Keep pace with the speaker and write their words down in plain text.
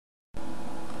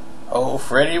Oh,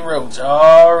 Freddie Roach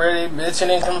already bitching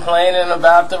and complaining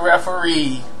about the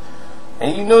referee.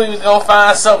 And you knew he was going to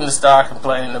find something to start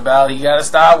complaining about. He got to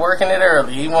start working it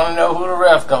early. He want to know who the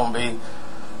ref going to be.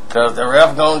 Because the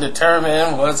ref going to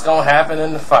determine what's going to happen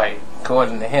in the fight,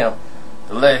 according to him.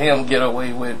 To let him get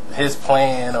away with his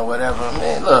plan or whatever.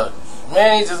 Man, look.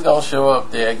 Man, he's just going to show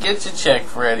up there. Get your check,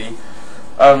 Freddie.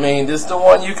 I mean, this is the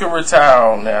one you can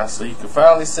retire on now. So you can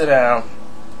finally sit down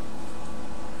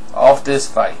off this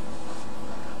fight.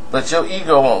 But your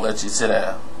ego won't let you sit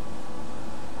down.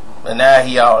 But now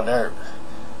he all nervous.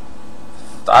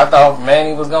 I thought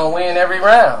Manny was going to win every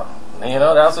round. You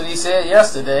know, that's what he said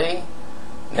yesterday.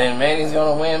 And Manny's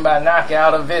going to win by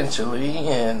knockout eventually.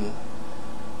 And,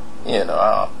 you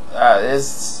know,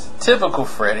 it's typical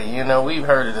Freddie. You know, we've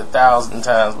heard it 1,000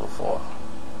 times before.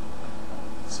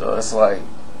 So it's like,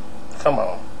 come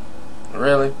on.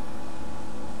 Really?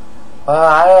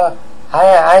 Well,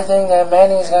 I think that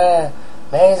Manny's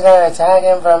gonna attack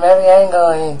him from every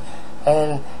angle,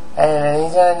 and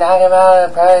he's gonna knock him out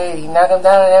and probably knock him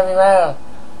down in every round.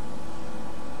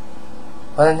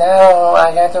 But now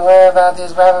I got to worry about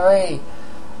this referee.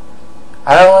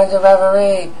 I don't want the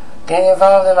referee getting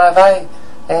involved in my fight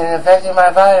and affecting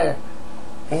my fighter.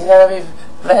 He's gonna be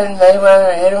letting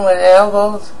Mayweather hit him with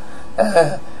elbows.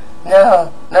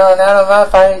 No, not on my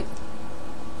fight.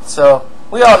 So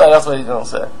we all know that's what he's gonna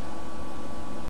say.